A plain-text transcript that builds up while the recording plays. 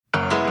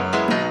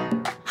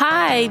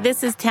Hi,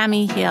 this is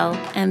Tammy Hill,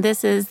 and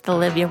this is the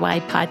Live Your Why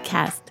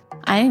podcast.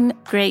 I'm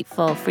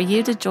grateful for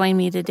you to join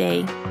me today.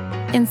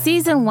 In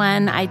Season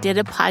 1, I did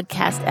a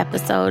podcast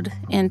episode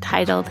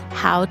entitled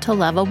How to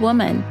Love a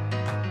Woman.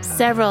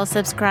 Several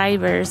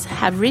subscribers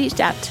have reached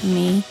out to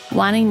me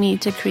wanting me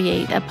to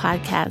create a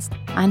podcast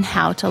on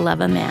how to love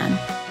a man.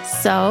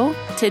 So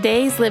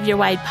today's Live Your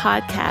Why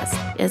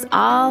podcast is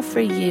all for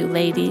you,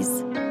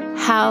 ladies.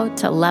 How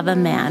to love a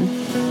man.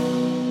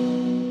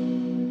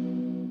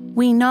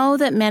 We know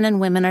that men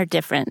and women are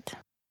different.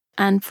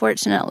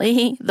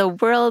 Unfortunately, the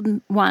world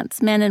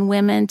wants men and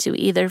women to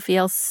either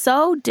feel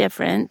so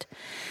different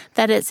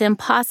that it's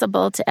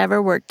impossible to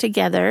ever work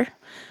together.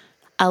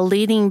 A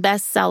leading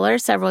bestseller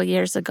several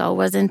years ago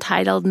was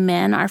entitled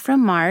Men Are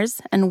From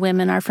Mars and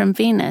Women Are From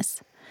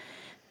Venus.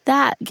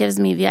 That gives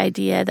me the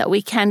idea that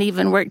we can't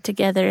even work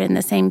together in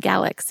the same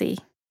galaxy.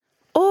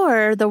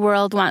 Or the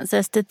world wants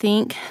us to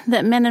think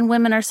that men and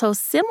women are so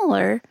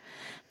similar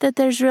that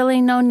there's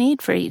really no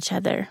need for each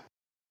other.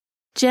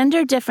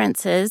 Gender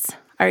differences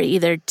are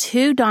either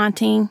too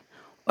daunting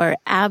or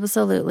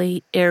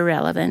absolutely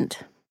irrelevant.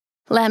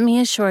 Let me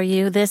assure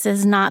you, this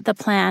is not the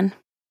plan.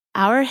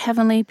 Our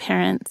heavenly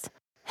parents,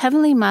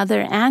 Heavenly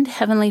Mother and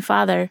Heavenly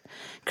Father,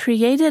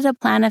 created a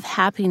plan of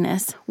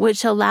happiness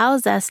which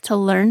allows us to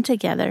learn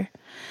together,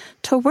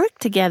 to work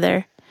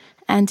together,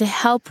 and to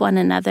help one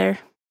another.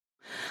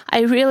 I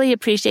really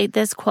appreciate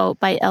this quote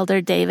by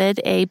Elder David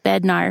A.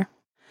 Bednar.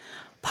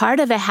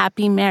 Part of a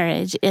happy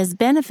marriage is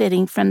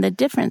benefiting from the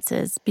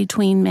differences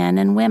between men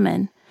and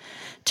women,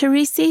 to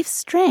receive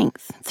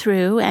strength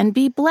through and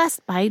be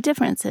blessed by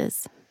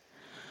differences.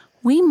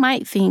 We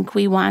might think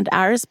we want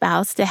our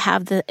spouse to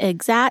have the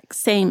exact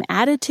same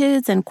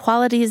attitudes and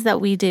qualities that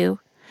we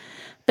do,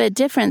 but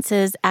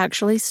differences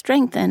actually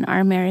strengthen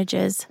our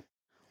marriages.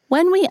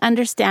 When we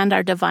understand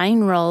our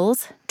divine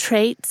roles,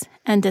 traits,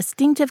 and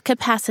distinctive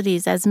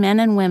capacities as men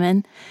and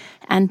women,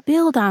 and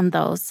build on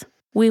those,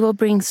 we will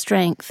bring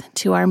strength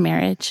to our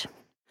marriage.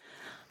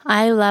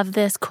 I love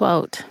this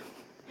quote.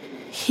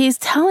 He's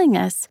telling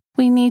us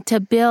we need to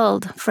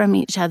build from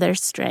each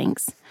other's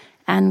strengths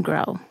and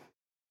grow.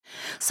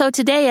 So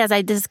today, as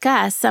I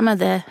discuss some of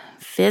the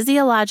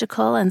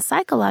physiological and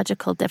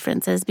psychological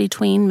differences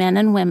between men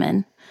and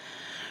women,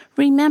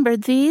 remember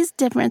these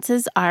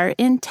differences are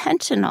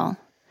intentional.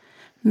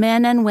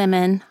 Men and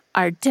women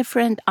are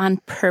different on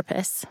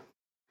purpose.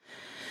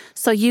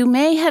 So you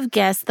may have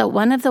guessed that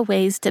one of the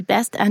ways to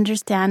best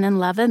understand and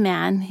love a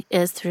man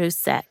is through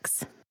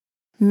sex.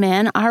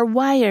 Men are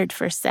wired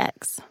for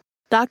sex.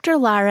 Dr.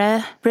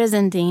 Lara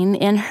Brizendine,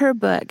 in her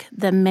book,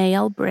 The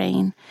Male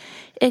Brain,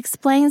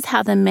 explains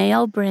how the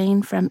male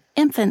brain from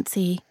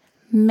infancy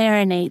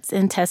marinates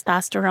in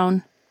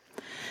testosterone.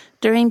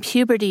 During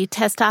puberty,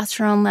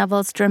 testosterone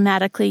levels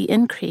dramatically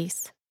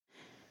increase.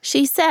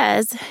 She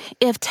says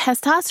if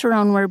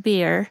testosterone were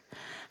beer,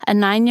 a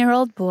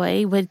 9-year-old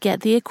boy would get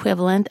the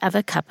equivalent of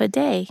a cup a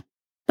day.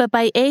 But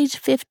by age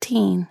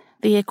 15,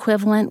 the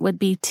equivalent would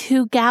be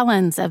 2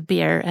 gallons of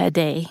beer a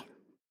day.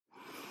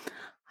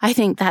 I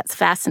think that's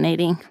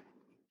fascinating.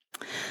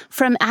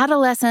 From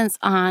adolescence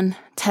on,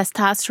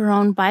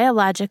 testosterone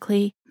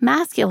biologically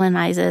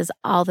masculinizes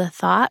all the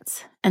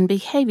thoughts and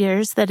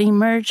behaviors that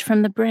emerge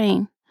from the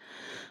brain.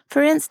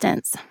 For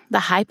instance, the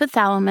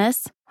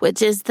hypothalamus,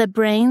 which is the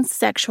brain's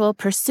sexual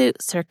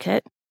pursuit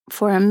circuit,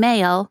 for a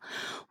male,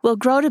 will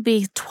grow to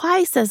be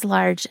twice as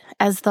large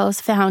as those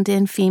found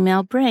in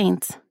female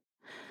brains.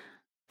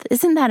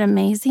 Isn't that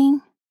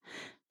amazing?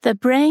 The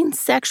brain's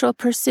sexual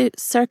pursuit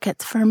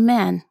circuits for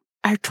men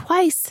are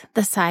twice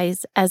the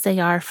size as they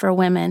are for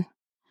women.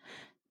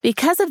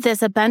 Because of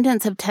this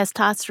abundance of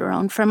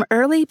testosterone from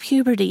early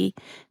puberty,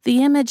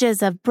 the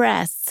images of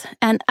breasts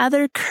and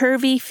other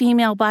curvy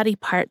female body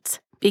parts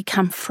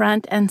become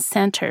front and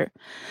center,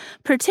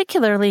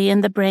 particularly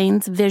in the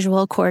brain's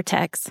visual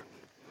cortex.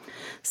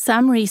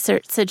 Some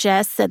research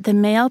suggests that the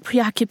male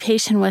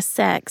preoccupation with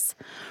sex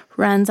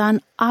runs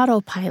on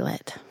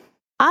autopilot.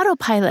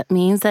 Autopilot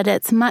means that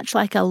it's much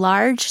like a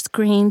large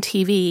screen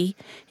TV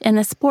in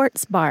a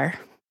sports bar.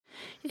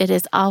 It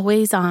is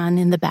always on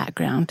in the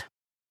background.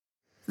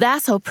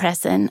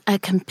 Vasopressin, a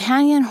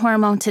companion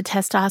hormone to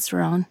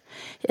testosterone,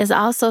 is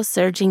also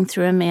surging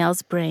through a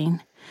male's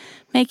brain,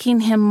 making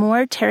him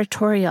more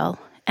territorial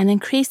and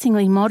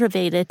increasingly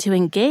motivated to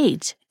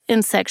engage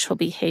in sexual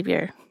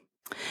behavior.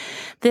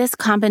 This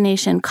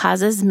combination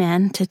causes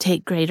men to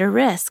take greater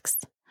risks,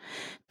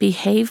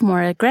 behave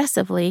more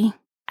aggressively,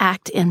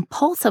 act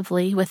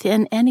impulsively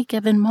within any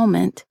given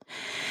moment,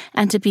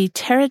 and to be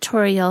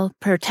territorial,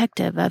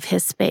 protective of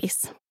his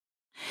space.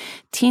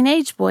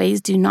 Teenage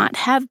boys do not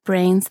have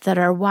brains that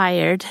are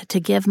wired to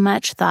give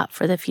much thought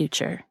for the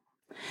future.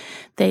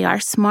 They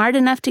are smart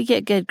enough to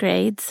get good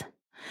grades.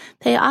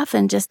 They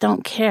often just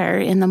don't care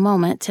in the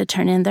moment to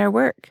turn in their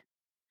work.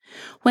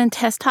 When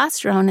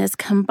testosterone is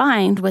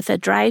combined with a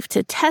drive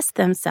to test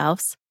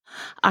themselves,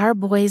 our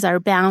boys are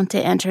bound to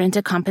enter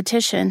into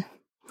competition.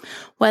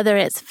 Whether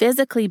it's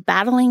physically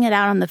battling it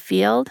out on the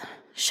field,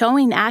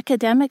 showing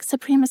academic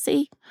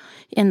supremacy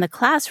in the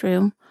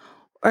classroom,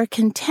 or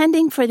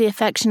contending for the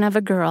affection of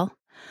a girl,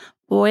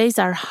 boys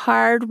are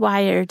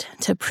hardwired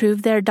to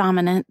prove their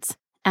dominance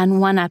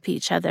and one-up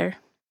each other.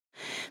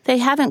 They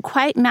haven't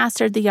quite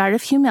mastered the art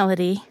of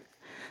humility,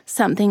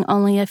 something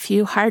only a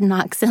few hard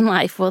knocks in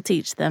life will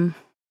teach them.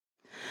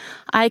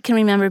 I can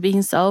remember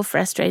being so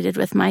frustrated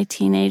with my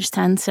teenage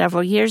son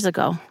several years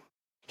ago.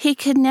 He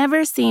could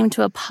never seem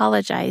to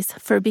apologize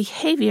for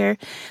behavior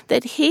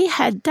that he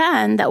had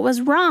done that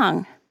was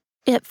wrong.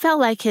 It felt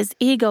like his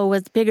ego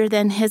was bigger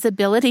than his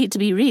ability to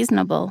be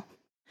reasonable.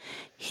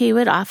 He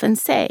would often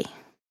say,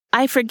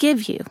 "I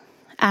forgive you,"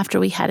 after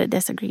we had a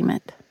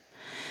disagreement.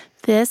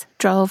 This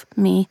drove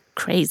me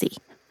crazy.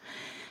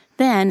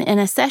 Then, in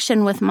a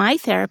session with my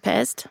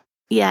therapist,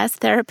 yes,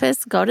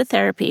 therapists go to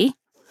therapy,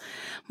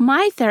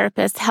 my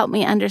therapist helped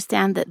me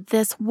understand that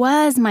this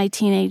was my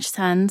teenage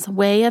son's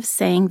way of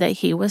saying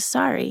that he was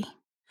sorry.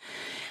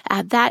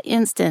 At that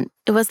instant,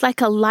 it was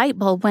like a light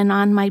bulb went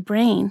on my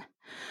brain.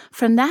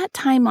 From that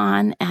time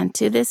on and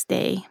to this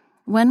day,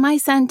 when my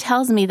son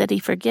tells me that he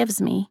forgives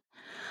me,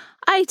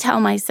 I tell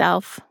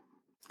myself,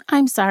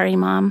 "I'm sorry,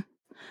 Mom.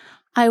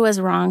 I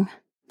was wrong.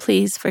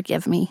 Please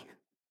forgive me."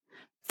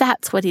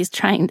 That's what he's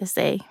trying to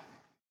say.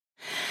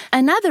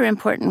 Another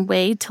important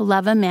way to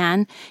love a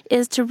man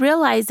is to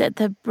realize that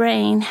the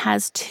brain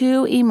has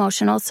two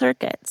emotional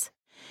circuits.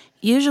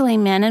 Usually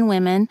men and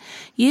women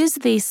use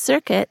these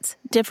circuits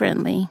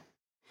differently.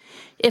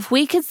 If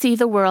we could see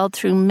the world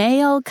through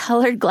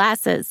male-colored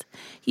glasses,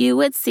 you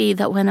would see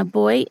that when a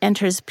boy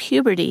enters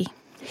puberty,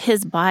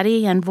 his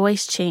body and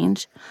voice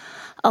change,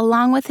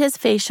 along with his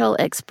facial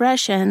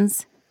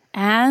expressions,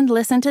 and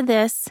listen to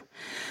this,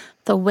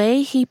 the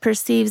way he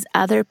perceives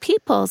other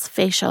people's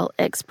facial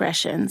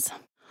expressions.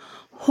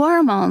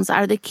 Hormones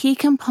are the key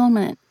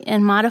component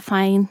in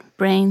modifying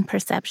brain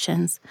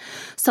perceptions,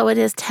 so it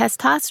is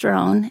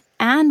testosterone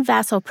and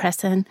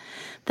vasopressin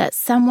that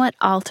somewhat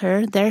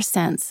alter their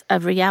sense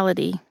of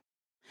reality.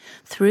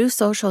 Through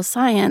social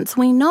science,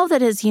 we know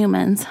that as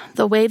humans,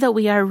 the way that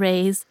we are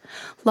raised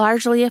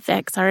largely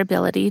affects our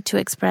ability to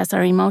express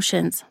our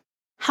emotions.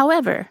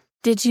 However,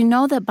 did you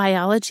know that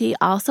biology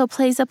also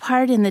plays a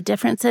part in the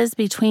differences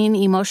between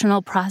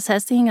emotional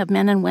processing of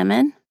men and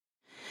women?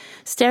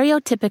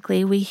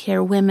 Stereotypically, we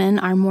hear women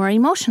are more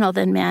emotional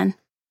than men.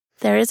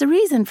 There is a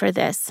reason for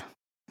this.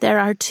 There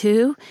are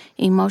two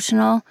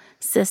emotional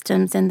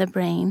systems in the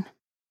brain.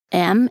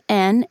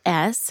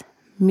 MNS,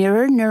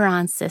 mirror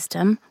neuron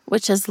system,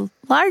 which is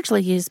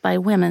largely used by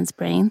women's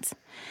brains,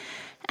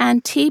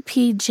 and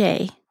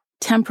TPJ,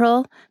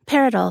 temporal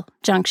parietal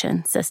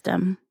junction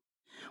system,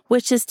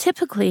 which is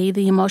typically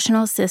the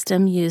emotional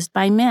system used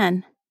by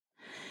men.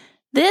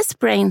 This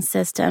brain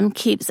system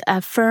keeps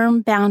a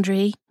firm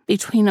boundary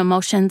between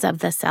emotions of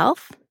the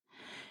self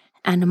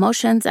and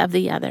emotions of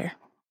the other.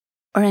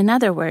 Or in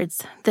other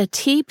words, the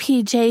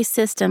TPJ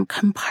system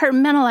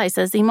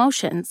compartmentalizes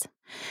emotions.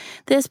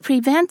 This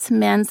prevents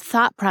men's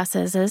thought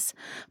processes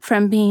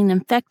from being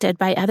infected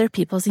by other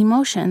people's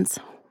emotions,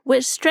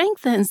 which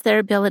strengthens their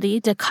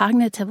ability to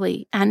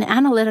cognitively and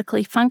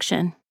analytically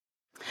function.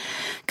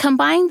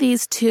 Combine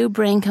these two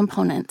brain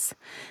components,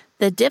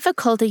 the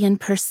difficulty in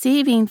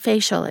perceiving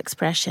facial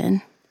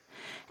expression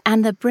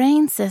and the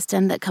brain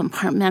system that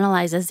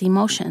compartmentalizes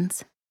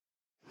emotions.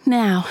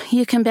 Now,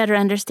 you can better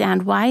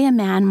understand why a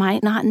man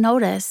might not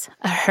notice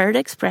a hurt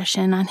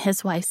expression on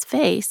his wife's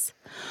face,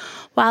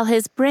 while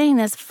his brain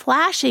is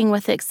flashing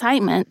with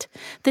excitement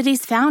that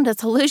he's found a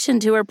solution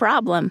to her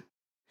problem.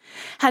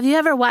 Have you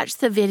ever watched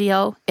the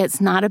video,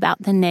 "It's Not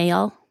About the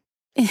Nail"?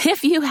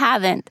 If you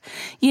haven't,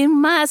 you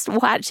must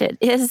watch it.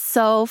 It is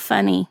so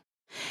funny.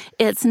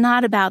 It's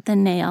not about the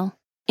nail.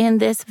 In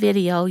this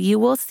video, you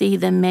will see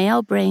the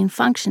male brain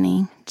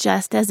functioning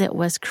just as it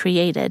was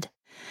created.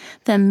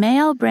 The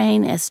male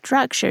brain is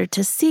structured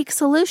to seek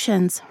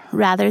solutions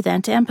rather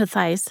than to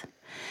empathize.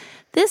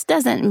 This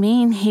doesn't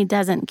mean he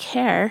doesn't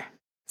care.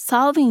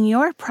 Solving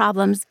your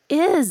problems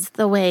is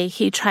the way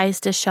he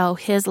tries to show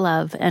his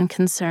love and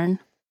concern.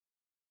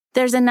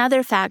 There's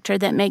another factor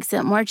that makes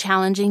it more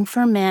challenging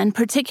for men,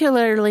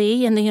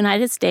 particularly in the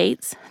United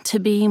States, to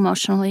be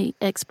emotionally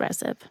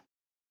expressive.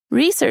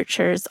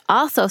 Researchers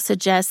also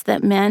suggest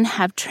that men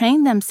have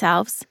trained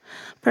themselves,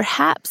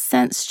 perhaps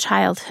since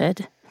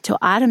childhood, to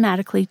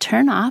automatically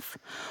turn off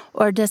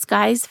or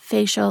disguise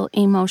facial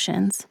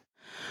emotions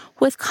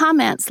with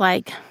comments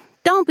like,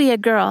 "Don't be a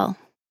girl,"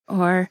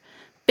 or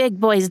 "Big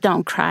boys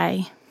don't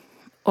cry,"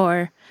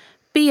 or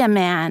 "Be a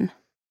man."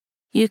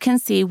 You can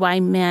see why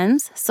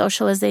men's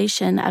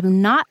socialization of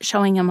not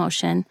showing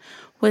emotion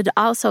would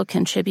also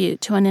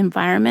contribute to an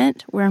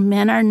environment where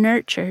men are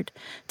nurtured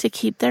to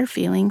keep their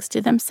feelings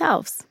to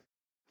themselves.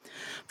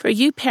 For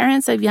you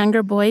parents of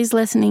younger boys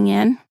listening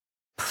in,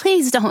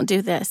 please don't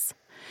do this.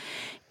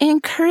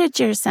 Encourage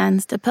your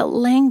sons to put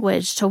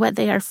language to what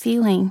they are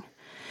feeling.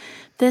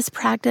 This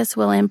practice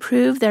will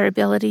improve their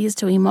abilities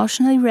to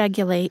emotionally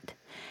regulate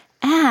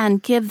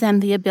and give them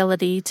the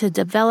ability to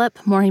develop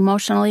more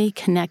emotionally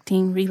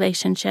connecting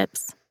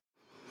relationships.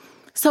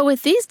 So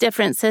with these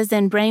differences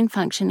in brain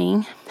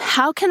functioning,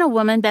 how can a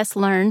woman best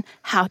learn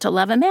how to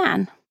love a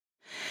man?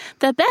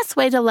 The best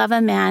way to love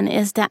a man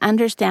is to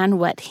understand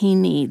what he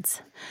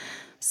needs.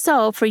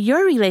 So, for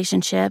your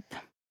relationship,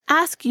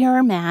 ask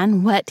your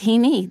man what he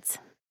needs.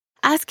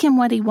 Ask him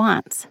what he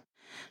wants.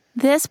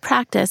 This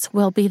practice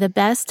will be the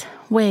best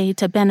way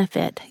to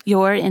benefit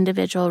your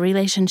individual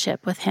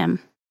relationship with him.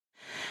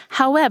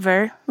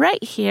 However,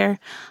 right here,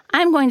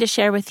 I'm going to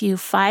share with you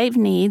 5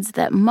 needs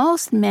that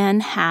most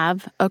men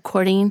have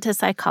according to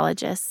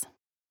psychologists.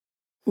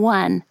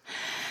 1.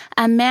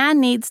 A man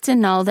needs to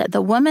know that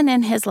the woman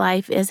in his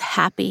life is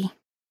happy.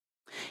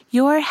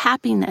 Your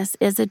happiness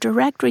is a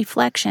direct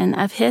reflection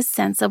of his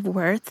sense of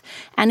worth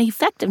and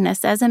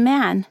effectiveness as a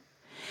man.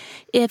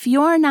 If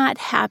you're not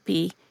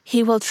happy,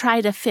 he will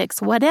try to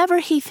fix whatever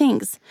he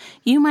thinks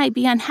you might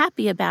be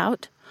unhappy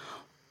about,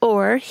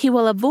 or he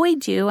will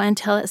avoid you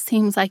until it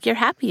seems like you're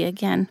happy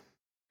again.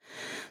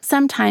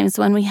 Sometimes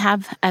when we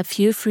have a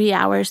few free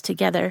hours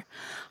together,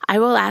 I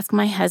will ask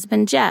my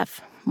husband,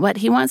 Jeff, what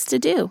he wants to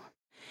do.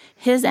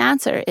 His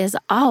answer is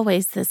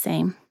always the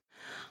same.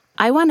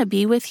 I want to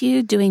be with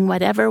you doing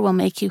whatever will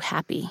make you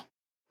happy.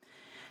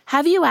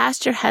 Have you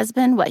asked your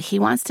husband what he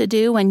wants to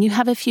do when you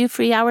have a few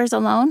free hours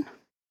alone?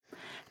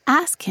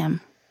 Ask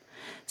him.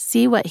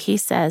 See what he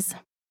says.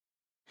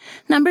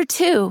 Number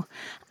 2,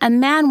 a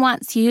man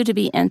wants you to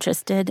be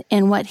interested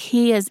in what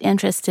he is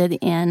interested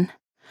in.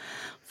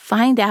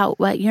 Find out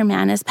what your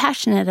man is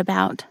passionate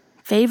about,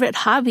 favorite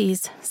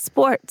hobbies,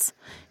 sports,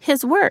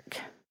 his work.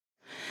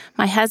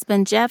 My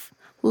husband, Jeff,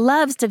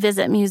 loves to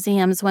visit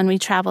museums when we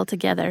travel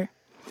together.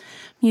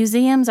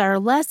 Museums are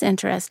less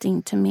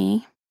interesting to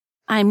me.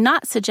 I'm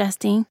not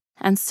suggesting,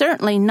 and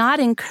certainly not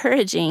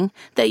encouraging,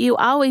 that you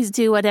always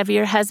do whatever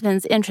your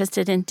husband's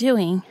interested in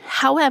doing.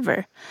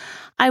 However,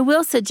 I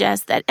will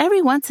suggest that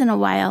every once in a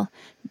while,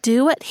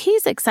 do what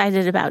he's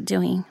excited about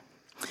doing.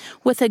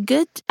 With a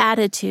good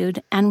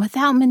attitude and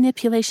without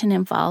manipulation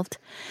involved,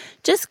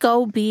 just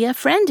go be a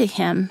friend to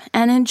him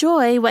and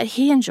enjoy what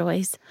he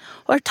enjoys,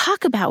 or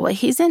talk about what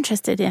he's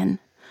interested in.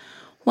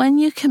 When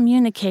you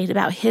communicate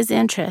about his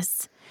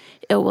interests,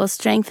 it will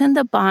strengthen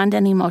the bond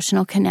and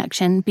emotional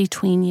connection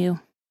between you.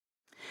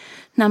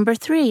 Number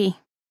 3,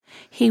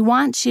 he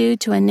wants you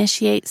to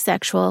initiate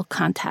sexual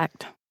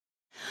contact.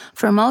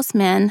 For most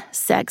men,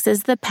 sex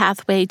is the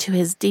pathway to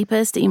his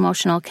deepest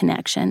emotional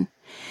connection.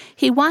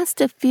 He wants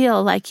to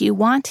feel like you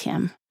want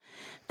him.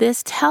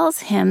 This tells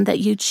him that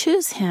you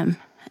choose him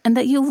and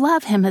that you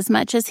love him as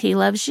much as he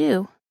loves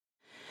you.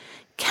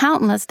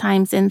 Countless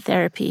times in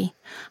therapy,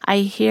 I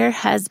hear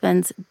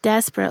husbands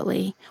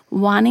desperately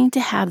wanting to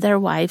have their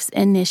wives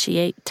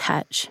initiate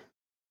touch.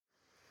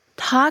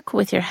 Talk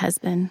with your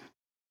husband.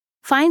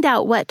 Find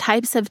out what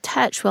types of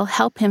touch will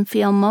help him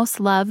feel most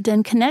loved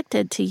and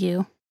connected to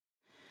you.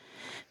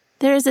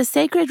 There is a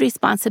sacred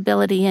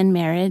responsibility in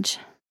marriage.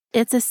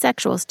 It's a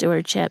sexual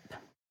stewardship.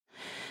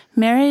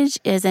 Marriage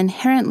is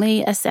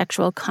inherently a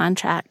sexual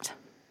contract.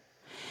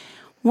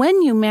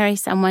 When you marry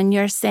someone,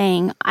 you're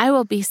saying, I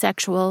will be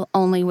sexual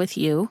only with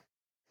you.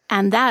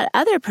 And that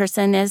other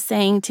person is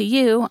saying to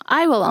you,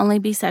 I will only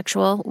be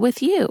sexual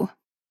with you.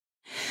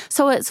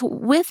 So it's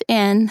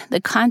within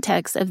the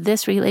context of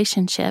this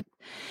relationship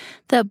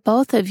that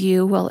both of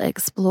you will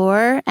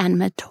explore and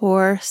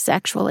mature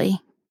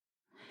sexually.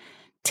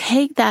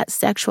 Take that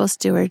sexual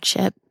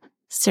stewardship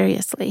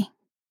seriously.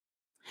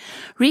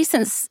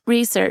 Recent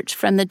research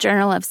from the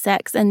Journal of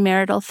Sex and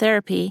Marital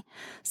Therapy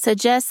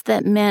suggests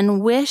that men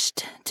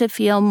wished to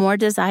feel more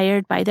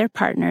desired by their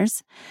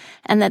partners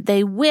and that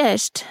they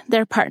wished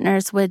their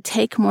partners would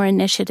take more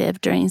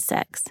initiative during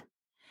sex.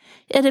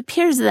 It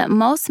appears that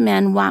most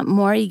men want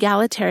more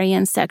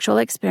egalitarian sexual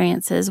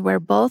experiences where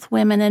both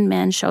women and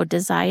men show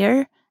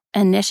desire,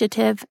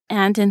 initiative,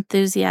 and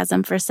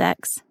enthusiasm for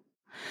sex.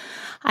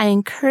 I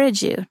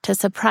encourage you to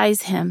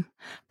surprise him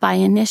by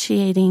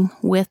initiating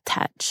with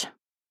touch.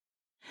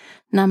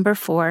 Number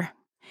 4,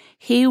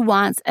 he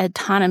wants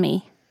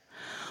autonomy.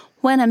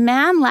 When a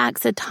man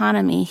lacks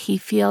autonomy, he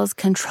feels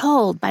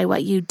controlled by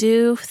what you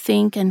do,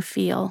 think, and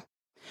feel.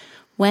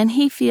 When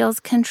he feels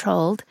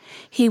controlled,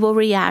 he will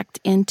react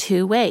in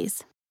 2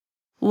 ways.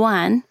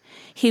 1,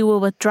 he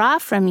will withdraw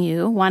from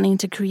you, wanting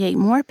to create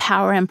more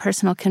power and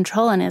personal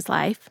control in his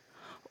life.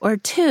 Or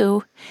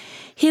 2,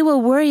 he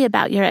will worry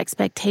about your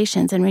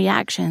expectations and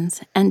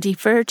reactions and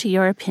defer to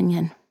your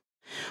opinion.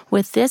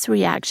 With this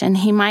reaction,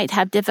 he might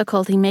have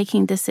difficulty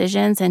making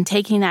decisions and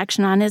taking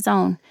action on his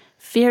own,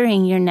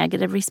 fearing your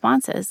negative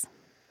responses.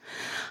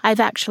 I've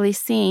actually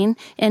seen,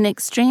 in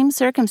extreme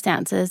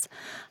circumstances,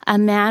 a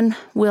man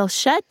will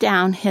shut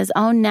down his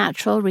own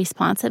natural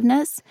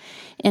responsiveness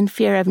in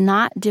fear of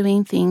not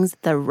doing things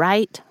the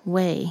right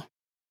way.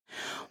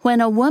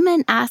 When a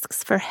woman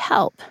asks for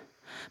help,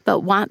 but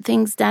wants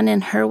things done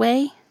in her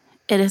way,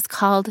 it is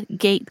called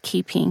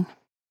gatekeeping.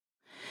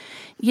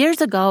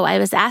 Years ago, I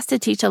was asked to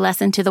teach a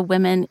lesson to the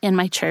women in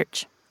my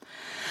church.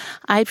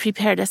 I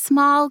prepared a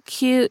small,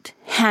 cute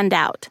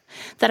handout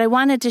that I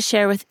wanted to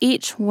share with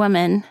each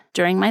woman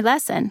during my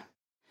lesson.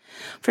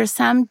 For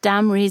some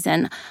dumb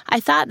reason, I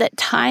thought that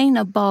tying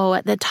a bow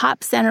at the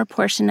top center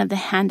portion of the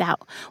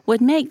handout would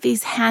make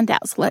these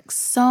handouts look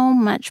so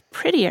much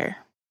prettier.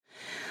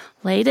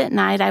 Late at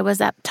night, I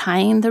was up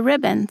tying the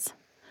ribbons.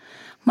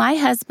 My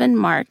husband,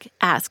 Mark,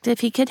 asked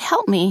if he could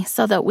help me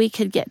so that we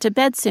could get to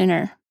bed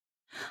sooner.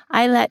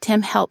 I let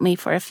him help me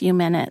for a few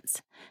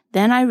minutes.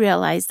 Then I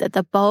realized that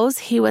the bows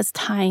he was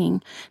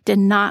tying did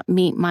not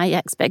meet my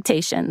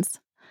expectations.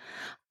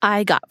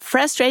 I got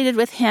frustrated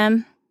with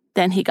him,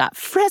 then he got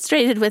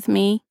frustrated with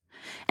me,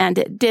 and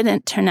it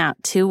didn't turn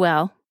out too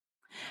well.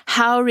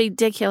 How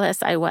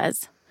ridiculous I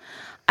was.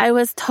 I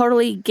was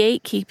totally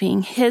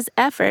gatekeeping his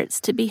efforts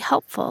to be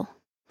helpful.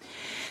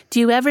 Do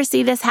you ever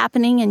see this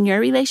happening in your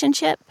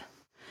relationship?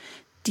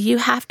 Do you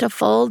have to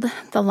fold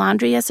the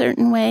laundry a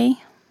certain way?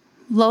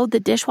 Load the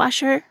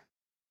dishwasher?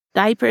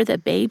 Diaper the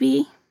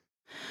baby?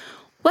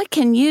 What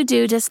can you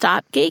do to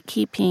stop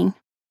gatekeeping?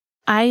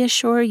 I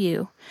assure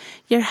you,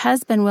 your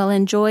husband will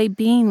enjoy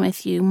being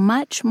with you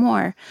much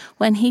more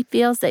when he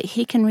feels that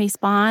he can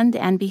respond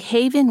and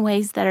behave in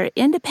ways that are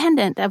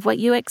independent of what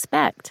you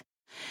expect.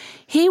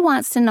 He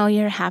wants to know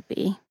you're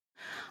happy.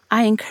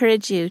 I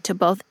encourage you to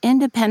both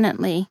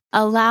independently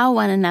allow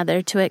one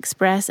another to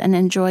express and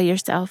enjoy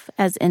yourself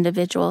as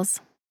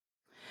individuals.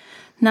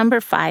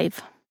 Number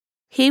 5,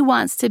 he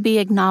wants to be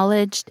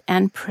acknowledged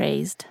and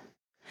praised.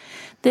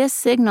 This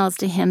signals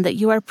to him that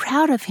you are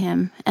proud of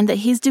him and that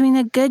he's doing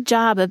a good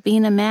job of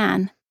being a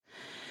man.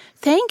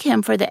 Thank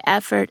him for the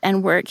effort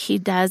and work he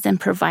does in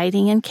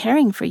providing and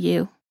caring for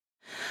you.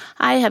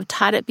 I have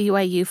taught at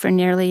BYU for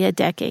nearly a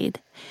decade.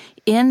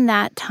 In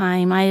that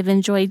time, I have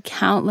enjoyed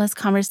countless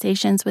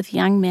conversations with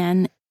young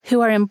men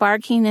who are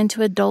embarking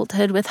into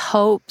adulthood with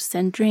hopes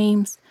and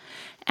dreams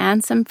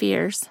and some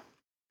fears.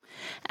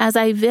 As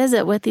I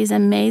visit with these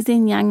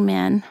amazing young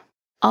men,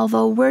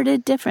 although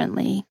worded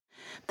differently,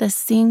 the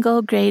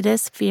single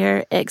greatest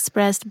fear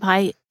expressed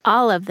by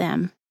all of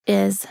them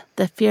is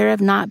the fear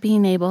of not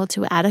being able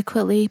to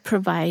adequately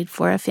provide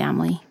for a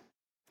family.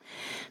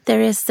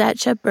 There is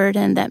such a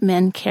burden that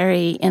men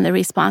carry in the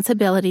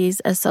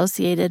responsibilities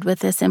associated with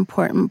this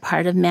important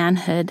part of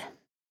manhood.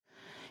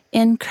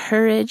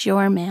 Encourage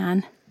your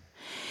man.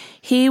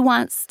 He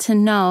wants to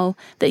know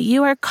that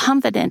you are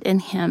confident in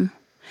him.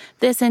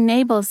 This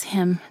enables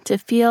him to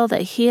feel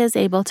that he is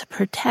able to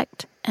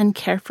protect and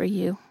care for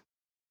you.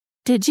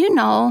 Did you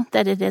know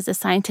that it is a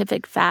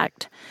scientific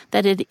fact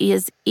that it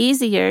is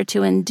easier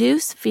to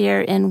induce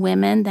fear in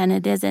women than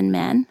it is in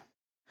men?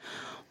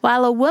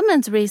 While a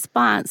woman's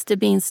response to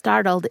being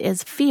startled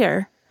is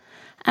fear,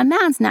 a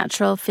man's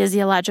natural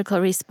physiological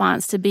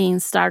response to being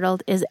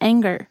startled is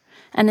anger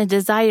and a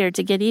desire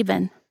to get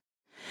even.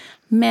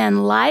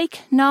 Men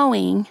like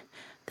knowing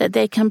that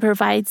they can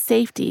provide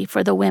safety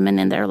for the women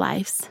in their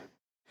lives.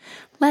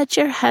 Let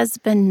your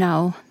husband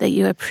know that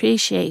you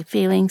appreciate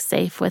feeling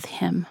safe with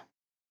him.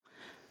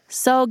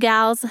 So,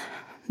 gals,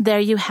 there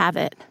you have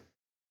it.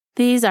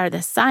 These are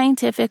the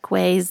scientific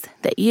ways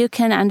that you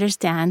can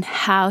understand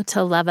how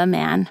to love a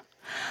man.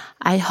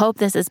 I hope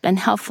this has been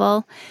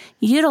helpful.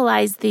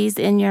 Utilize these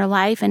in your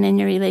life and in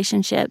your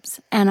relationships,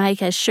 and I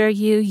assure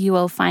you, you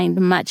will find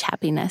much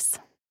happiness.